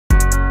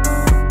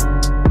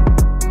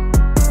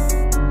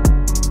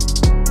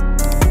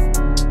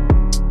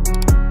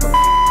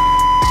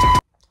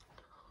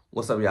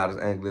What's up, y'all?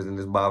 This Anglers and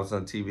this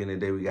Bobson TV, and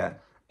today we got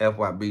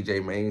FYB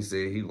Jmane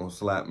said he gonna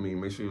slap me.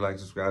 Make sure you like,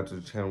 subscribe to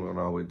the channel. We're on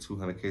our way to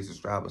 200K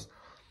subscribers.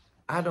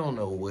 I don't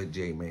know what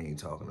Jmane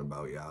talking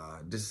about,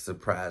 y'all. This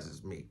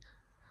surprises me.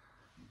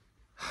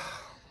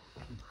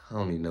 I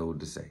don't even know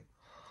what to say.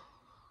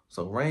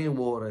 So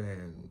Rainwater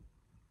and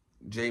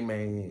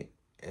Jmane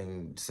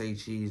and Say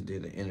Cheese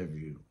did an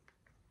interview.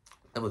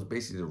 That was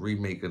basically the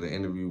remake of the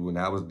interview when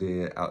I was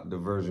there. Out the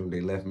version, they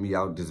left me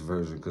out this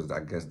version because I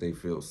guess they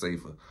feel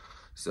safer.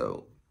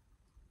 So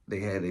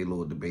they had a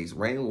little debates.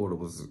 Rainwater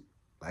was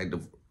like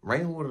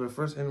the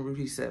first interview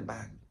he sat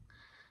back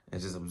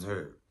and just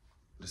observed.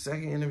 The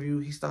second interview,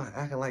 he started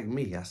acting like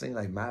me. I seen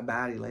like my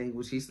body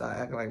language. He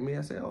started acting like me.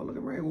 I said, oh, look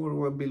at Rainwater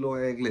want to be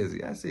Lord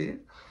Anglizzy. I said,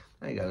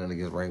 I ain't got nothing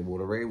against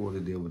Rainwater. Rainwater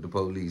deal with the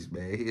police,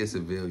 man. He a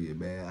civilian,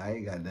 man. I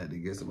ain't got nothing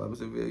against him. I'm a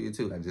civilian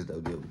too. I just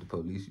don't deal with the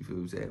police, you feel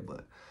what I'm saying?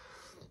 But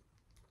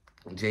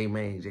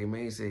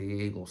Jmane said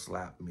he ain't gonna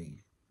slap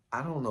me.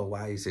 I don't know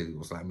why he said he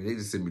gonna slap me. They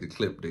just sent me the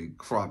clip. They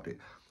cropped it.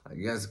 I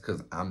guess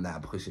because I'm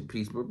not pushing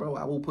peace. But, bro,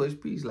 I will push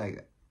peace.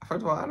 Like,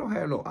 first of all, I don't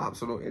have no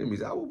ops or no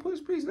enemies. I will push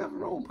peace. Nothing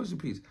wrong with pushing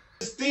peace.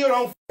 Still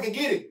don't fucking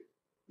get it.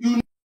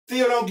 You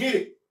still don't get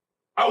it.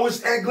 I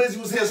wish Aunt Glizzy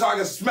was here so I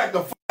could smack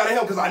the fuck out of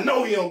him because I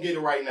know he don't get it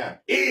right now.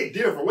 It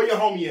different. Where your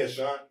homie at,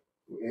 Sean?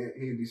 He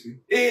in DC.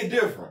 It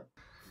different.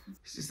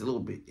 It's just a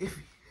little bit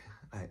iffy.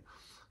 Like,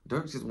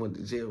 Dirk just went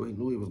to jail. He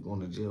knew he was going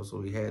to jail,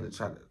 so he had to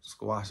try to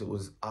squash it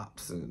with his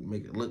ops and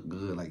make it look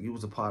good. Like, you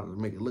was a part of it,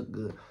 make it look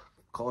good.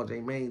 Call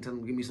Jmane, tell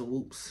him to give me some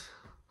whoops.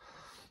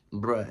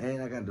 Bruh,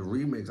 and I got the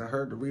remix. I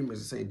heard the remix and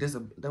say,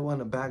 that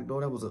wasn't a back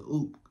door, that was a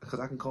oop. Because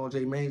I can call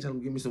Jmane, tell him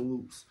to give me some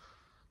whoops.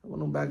 That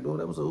wasn't no back door,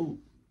 that was a oop.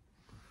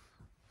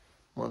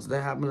 Once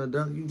that happened to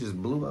Duck, you just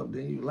blew up.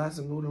 Then you lost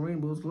some golden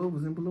rainbows,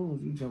 clovers, and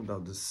balloons. You jumped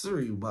out the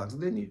cereal box,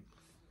 didn't you?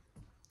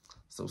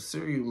 So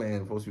cereal man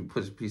supposed to be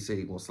pushing PC,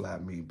 he gonna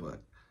slap me,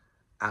 but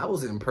I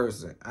was in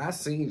person. I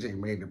seen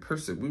Jmane in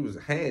person. We was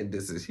hand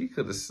distance. He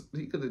could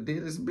have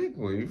did his big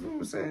one. You feel what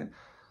I'm saying?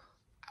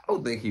 I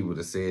don't think he would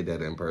have said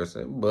that in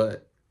person,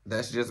 but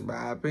that's just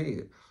my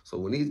opinion. So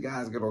when these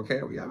guys get on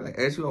camera, y'all be like,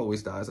 as you always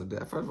start. So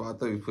that, first of all, I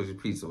thought he was pushing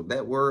peace. So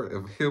that word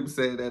of him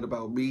saying that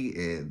about me,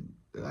 and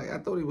like, I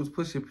thought he was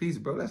pushing peace,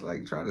 bro. That's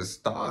like trying to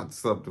start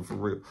something for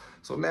real.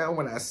 So now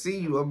when I see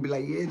you, I'm be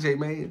like, yeah,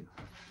 Jmane,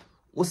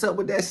 what's up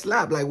with that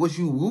slap? Like, was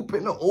you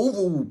whooping or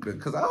over whooping?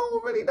 Because I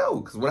don't really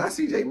know. Because when I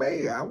see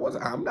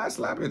Jmane, I'm not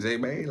slapping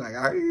Jmane. Like,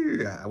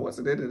 I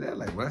wasn't into that.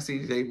 Like, when I see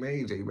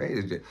Jmane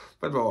is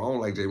first of all, I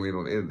don't like Jmane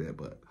on the internet,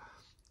 but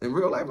in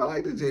real life, I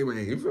like the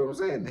Jmane. You feel what I'm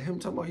saying? Him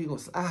talking about he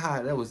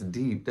gonna, that was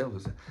deep. That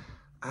was,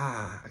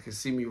 I can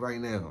see me right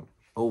now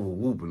over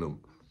whooping him.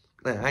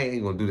 Man, I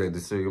ain't gonna do that to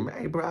cereal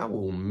man. Hey, bro, I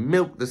will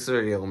milk the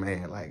cereal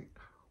man. Like,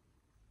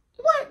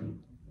 what?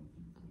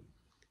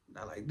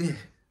 Not like this.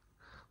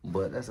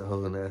 But that's a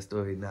whole nother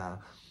story now.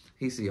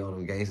 He see all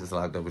them gangsters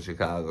locked up in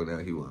Chicago now.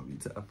 He want to be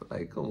tough.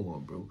 Like, come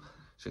on, bro.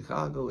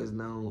 Chicago is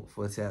known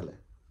for telling.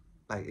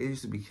 Like, it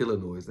used to be killer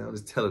noise. Now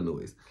it's telling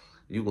noise.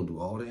 You going to do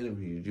all the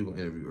interviews. You going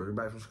to interview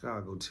everybody from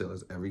Chicago, tell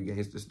us every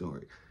gangster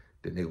story.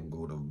 Then they going to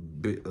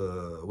go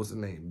to, what's the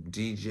name?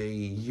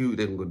 DJU.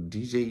 They going to go to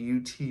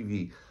DJU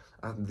TV.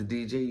 After the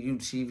DJU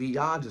TV,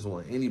 y'all just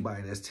want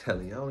anybody that's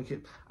telling. Y'all don't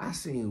care. I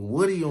seen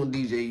Woody on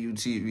DJU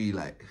TV,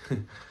 like,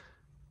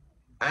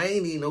 I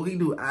ain't even know he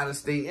do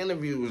out-of-state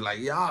interviews. Like,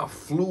 y'all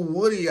flew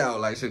Woody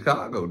out. Like,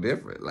 Chicago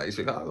different. Like,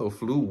 Chicago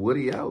flew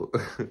Woody out.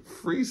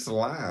 Free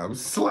slime.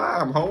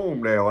 Slime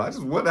home now. I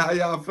just wonder how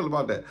y'all feel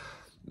about that.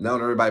 Now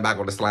everybody back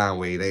on the slime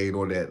wave. They ain't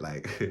on that,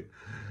 like,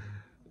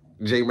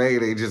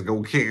 Jmane, they just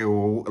go kick it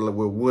with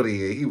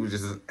Woody, and he was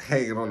just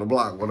hanging on the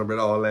block with him and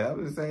all that.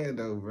 I'm just saying,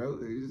 though, bro.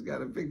 You just got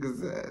to pick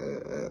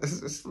a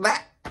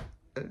slap.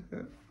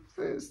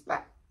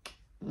 Slap.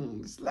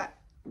 Slap.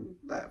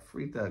 Not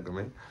free thugger,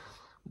 man.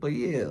 But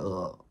yeah,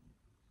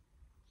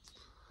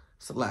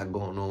 it's a lot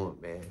going on,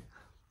 man.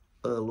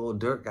 Lil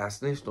Durk got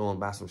snitched on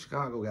by some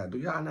Chicago guys. Do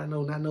y'all not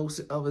know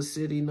other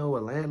city, no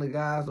Atlanta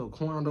guys, no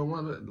Quando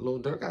one? Lil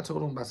Durk got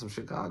told on by some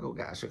Chicago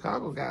guys.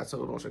 Chicago guys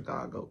told on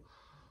Chicago.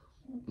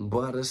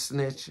 Butter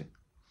snitching.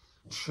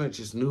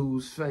 Trenches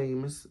News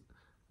famous.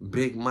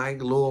 Big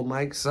Mike, Lil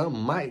Mike,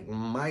 some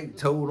Mike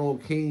told on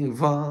King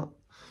Von.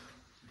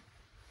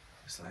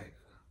 It's like,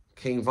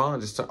 King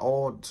Von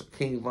all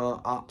King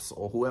Von ops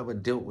or whoever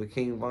dealt with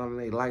King Von in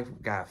their life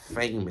got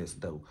famous,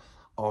 though,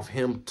 off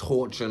him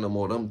torturing them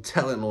or them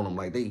telling on them.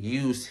 Like, they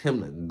used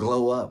him to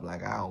glow up.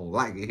 Like, I don't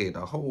like it here.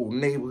 The whole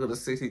neighborhood of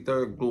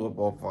 63rd blew up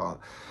off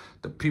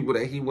the people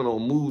that he went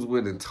on moves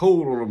with and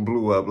told on them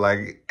blew up.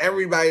 Like,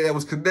 everybody that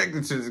was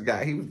connected to this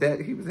guy, he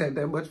had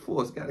that much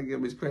force. Gotta give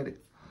him his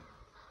credit.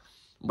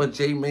 But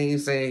Jmane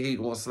saying he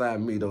gonna slap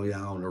me, though,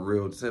 y'all, on the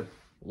real tip.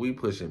 We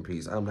pushing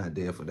peace. I'm not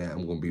there for that.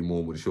 I'm going to be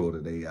more mature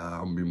today.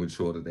 I'm going to be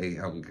mature today.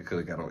 I'm going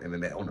to got on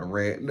internet on the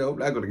rant. No, I'm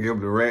not going to give them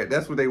the rant.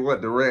 That's what they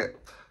want, the rant.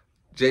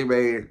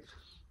 Jmane,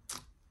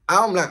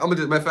 I'm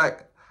just, matter of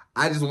fact,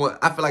 I feel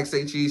like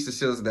Say Cheese to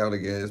shut us down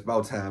again. It's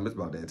about time. It's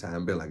about that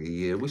time. Been like a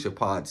year. We should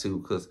part two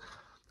because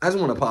I just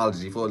want an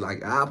apology for,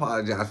 like, I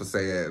apologize for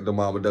saying the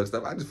Mama Duck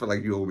stuff. I just feel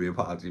like you owe me an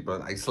apology, bro.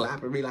 Like,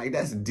 slapping me, like,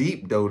 that's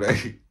deep, though.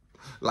 Like,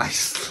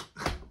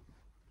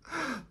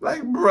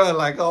 like, bro,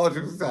 like, all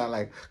you sound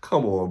like,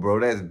 come on, bro,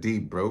 that's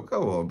deep, bro.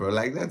 Come on, bro.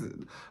 Like, that's...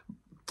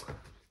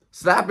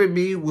 Slapping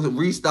me will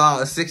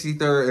restart a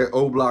 63rd and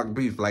O Block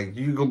beef. Like,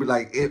 you gonna be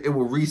like, it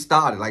will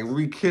restart it, like,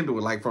 rekindle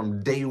it, like,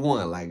 from day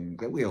one. Like,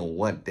 we don't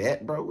want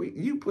that, bro.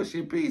 You push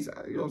your piece,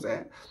 you know what I'm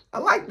saying? I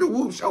like the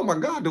whoops. Oh, my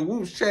God, the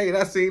whoops chain.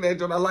 I seen that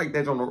joint. I like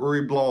that on the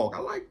Uri blog. I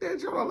like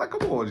that joint. I'm like,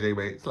 come on,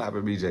 Jmane.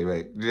 Slapping me,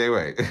 Jmane.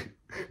 Jmane.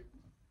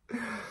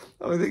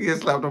 Only thing get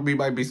slapped on me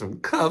might be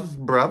some cuffs,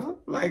 brother.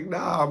 Like,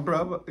 nah,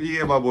 brother.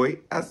 Yeah, my boy.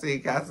 I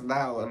seen Casa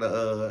now on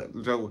the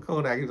joke with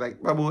Kodak. He's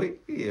like, my boy.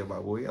 Yeah, my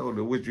boy. I don't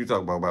know what you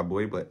talking about, my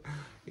boy, but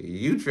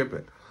you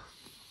tripping.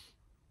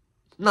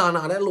 Nah,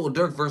 that little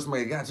Dirk verse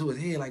man got to his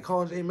head. Like,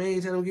 call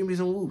Jmane, tell him give me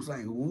some whoops.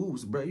 Like,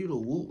 whoops, bro. You the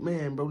whoop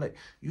man, bro. Like,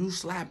 you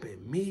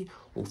slapping me?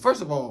 Well,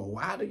 first of all,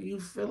 why do you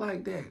feel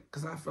like that?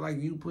 Because I feel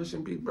like you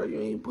pushing people. Bro, you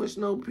ain't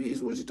pushing no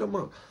peace. What you talking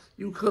about?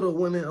 You could have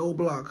went in O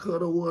Block,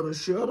 could have, would have,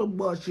 should have,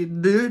 but you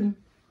didn't.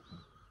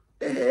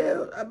 The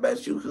hell, I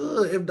bet you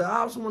could. If the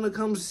ops want to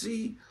come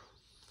see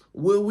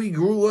where we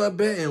grew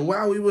up at and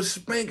why we was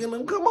spanking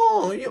them, come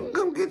on. You can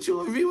come get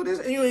you a view of this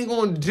and you ain't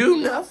going to do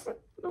nothing.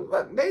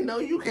 They know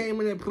you came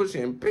in there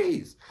pushing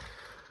peace.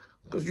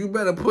 Because you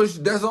better push,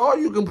 that's all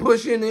you can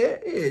push in there.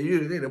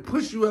 Yeah, they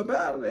push you up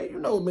out of there. You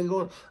know, been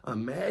going,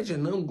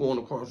 imagine them going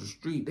across the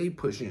street. They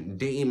pushing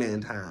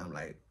demon time,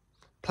 like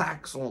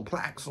plaques on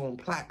plaques on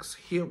plaques.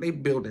 Here they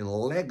building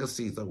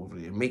legacies over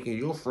there, making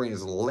your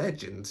friends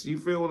legends. You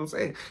feel what I'm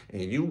saying?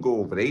 And you go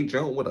over, they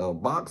jump with a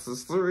box of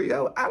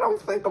cereal. I don't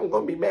think I'm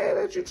gonna be mad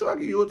at you.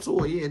 Talking you a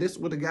tour. Yeah, this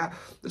was the guy,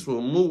 this was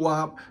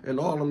Muwop and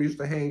all of them used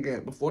to hang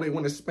at. Before they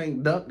went to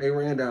spank duck, they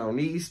ran down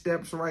these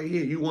steps right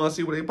here. You wanna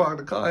see where they parked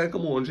the car at?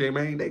 Come on,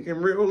 Jmane. They can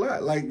real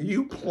lot. Like,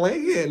 you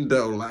playing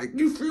though. Like,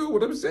 you feel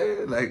what I'm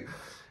saying? Like,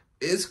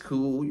 it's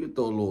cool. You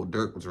thought little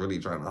Dirk was really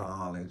trying to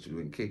holler at you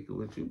and kick it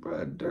with you.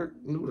 Bro, Dirk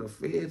knew the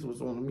feds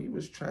was on him. He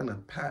was trying to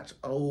patch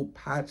old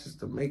patches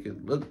to make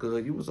it look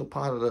good. You was a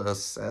part of the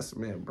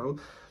assessment, bro.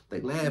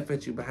 They laugh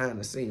at you behind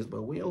the scenes,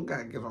 but we don't got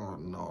to get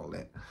on and all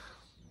that.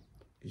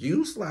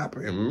 You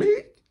slapping me?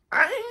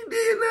 I ain't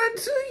did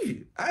nothing to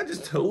you. I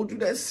just told you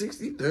that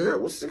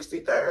 63rd was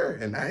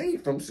 63rd, and I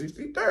ain't from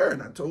 63rd.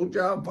 And I told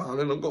y'all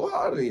Von and them go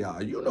harder than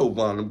y'all. You know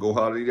Von and them go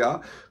harder than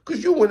y'all,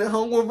 because you went and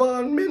hung with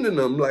Von Men and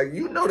them. Like,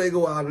 you know they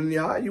go harder than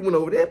y'all. You went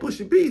over there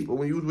pushing peace, but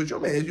when you was with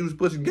your man, you was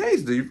pushing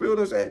gangster. You feel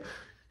what I'm saying?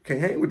 Can't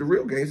hang with the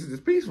real gangsters. It's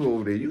peaceful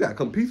over there. You got to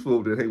come peaceful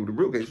over there to hang with the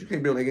real gangsters. You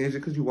can't be on that gangster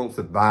because you won't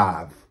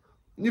survive.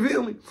 You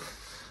feel me?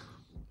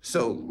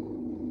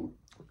 So,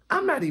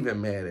 I'm not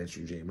even mad at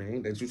you,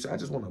 Jmane. I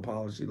just want an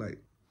apology. Like,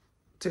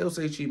 tell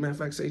Say Cheese. Matter of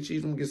fact, Say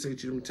Cheese, I'm going to get Say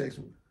Cheese, I'm going to text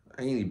me.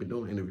 I ain't even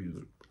doing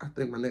interviews. I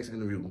think my next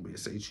interview going to be a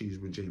Say Cheese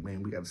with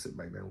Jmane. We got to sit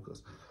back down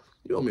because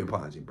you owe me an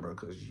apology, bro,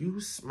 because you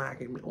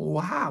smacking me.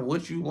 Why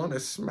would you want to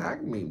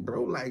smack me,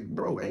 bro? Like,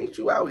 bro, ain't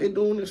you out here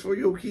doing this for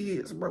your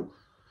kids, bro?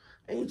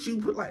 Ain't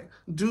you, like,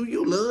 do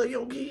you love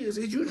your kids?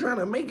 Is you trying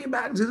to make it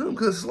back to them?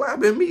 Because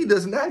slapping me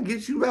does not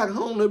get you back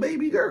home to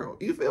baby girl.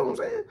 You feel what I'm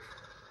saying?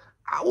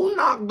 I will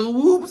knock the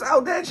whoops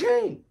out that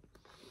chain.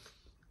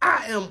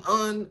 I am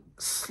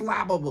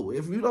unslappable.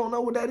 If you don't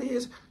know what that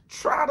is,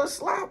 try to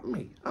slap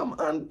me. I'm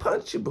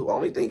unpunchable.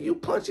 Only thing you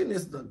punching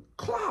is the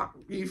clock.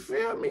 You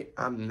feel me?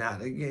 I'm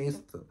not a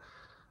gangster.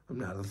 I'm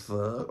not a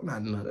thug. I'm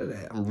not none of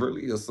that. I'm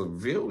really a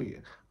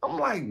civilian. I'm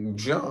like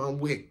John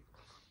Wick.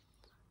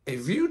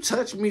 If you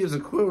touch me as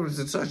equivalent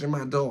to touching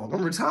my dog,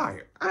 I'm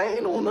retired. I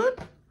ain't on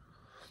nothing.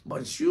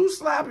 But you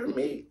slapping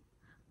me,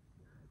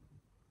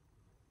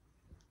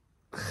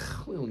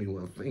 we don't even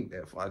want to think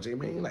that far,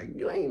 Jmane. Like,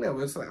 you ain't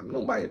never slapped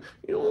nobody.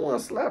 You don't want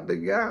to slap the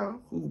guy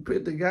who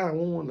put the guy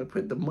on to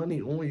put the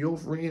money on your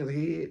friend's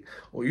head.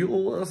 Or you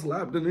don't want to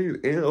slap the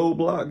nigga in O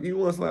Block. You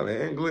want to slap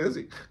Aunt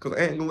Glizzy because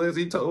Aunt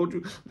Glizzy told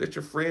you that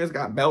your friends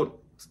got belted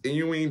and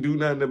you ain't do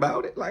nothing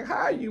about it. Like, how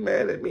are you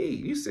mad at me?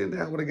 You sitting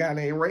down with a guy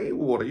named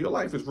Rainwater. Your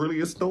life is really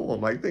a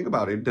storm. Like, think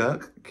about it.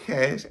 Duck,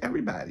 Cash,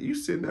 everybody. You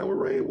sitting down with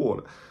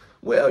Rainwater.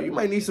 Well, you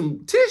might need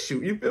some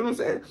tissue. You feel what I'm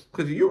saying?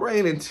 Because you're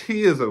raining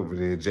tears over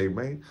there,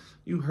 Jmane.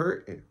 You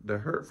hurt. The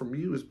hurt from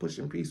you is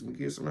pushing peace. We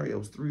get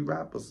scenarios. 3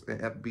 rappers in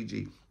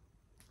FBG.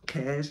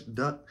 Cash,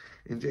 Duck,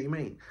 and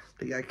Jmane.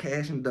 They got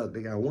Cash and Duck.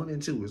 They got 1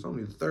 and 2. It's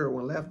only the 3rd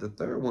one left. The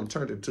 3rd one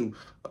turned into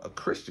a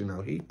Christian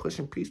now. He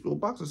pushing peace to a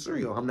box of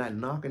cereal. I'm not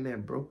knocking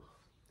that, bro.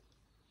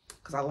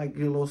 Because I like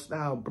your little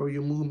style, bro.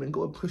 Your movement.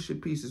 Go and push your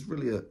peace. It's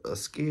really a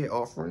scare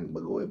offering.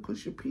 But go ahead and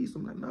push your peace.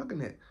 I'm not knocking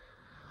that.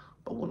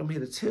 But what I'm here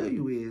to tell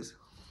you is,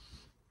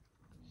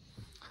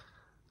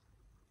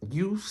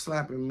 you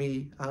slapping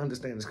me, I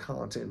understand this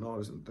content and all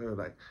this and third,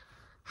 like,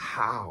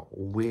 how,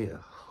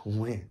 where,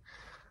 when?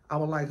 I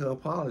would like an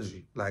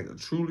apology, like a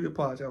truly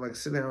apology. I would like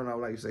sit down and I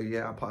would like to say,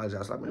 yeah, I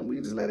apologize. Like, man,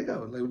 we just let it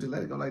go. Like, we just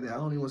let it go like that. I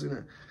don't even want to see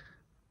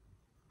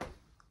that.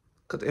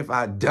 Because if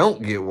I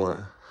don't get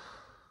one,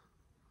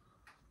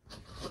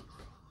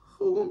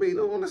 who gonna be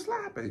the one to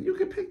slap it? You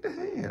can pick the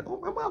hand. Oh,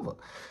 my mother.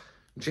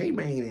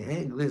 Jmane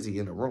and Glizzy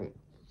in the room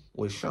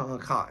with Sean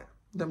Carter.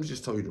 Let me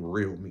just tell you the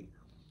real me.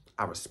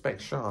 I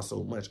respect Sean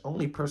so much.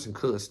 Only person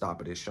could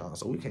stop it is Sean,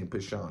 so we can't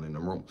put Sean in the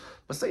room.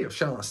 But say if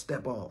Sean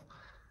step off,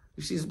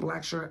 you see his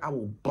black shirt, I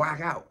will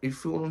black out. You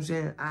feel what I'm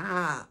saying?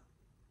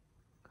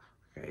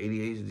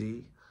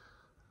 ADHD,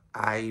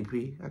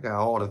 IEP. I got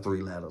all the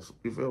 3 letters.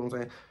 You feel what I'm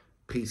saying?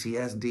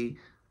 PTSD.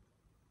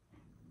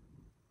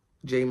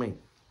 Jmane.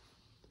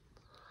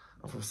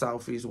 I'm from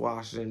Southeast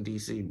Washington,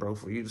 D.C., bro.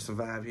 For you to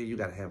survive here, you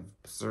got to have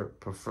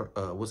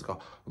what's it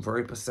called?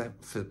 Very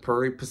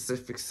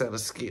Pacific set of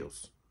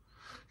skills.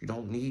 You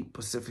don't need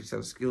Pacific set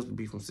of skills to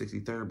be from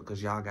 63rd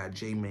because y'all got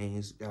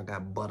Jmanes, y'all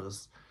got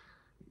Butters,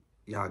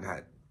 y'all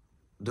got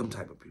them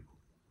type of people.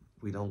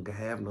 We don't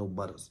have no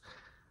Butters.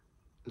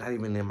 Not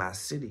even in my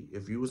city.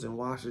 If you was in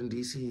Washington,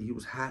 D.C., and you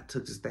was hot,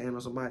 took to stand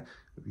on somebody,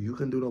 if you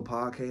can do no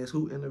podcast,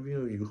 who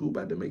interviewing you? Who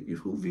about to make you?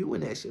 Who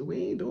viewing that shit?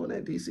 We ain't doing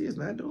that. D.C. is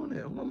not doing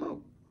that. I'm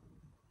out.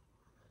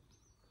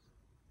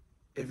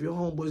 If your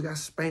homeboys got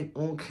spanked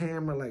on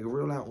camera, like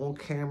real out on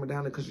camera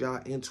down there because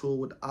y'all into it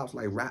with the ops,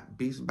 like rap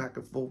beats back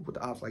and forth with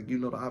the ops, like you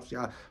know the ops,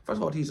 y'all. First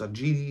of all, these are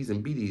GDs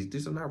and BDs.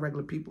 These are not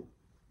regular people.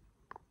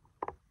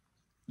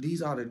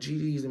 These are the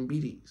GDs and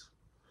BDs.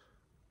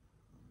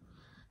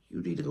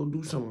 You need to go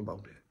do something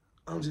about that.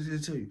 I'm just here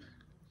to tell you.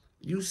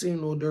 You seen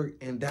Lil Durk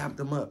and dapped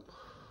him up.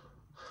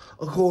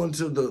 According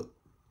to the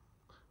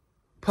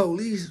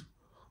police,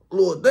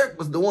 Lil Durk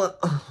was the one.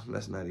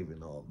 That's not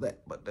even all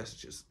that, but that's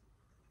just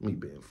me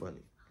being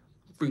funny.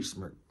 Free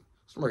Smirk.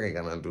 Smirk ain't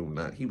got nothing to do with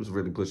that. He was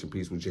really pushing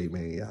peace with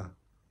Jmane, y'all.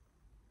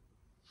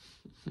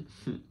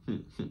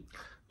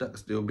 Duck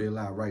still be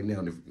alive right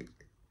now.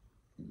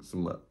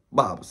 Some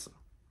Bobson.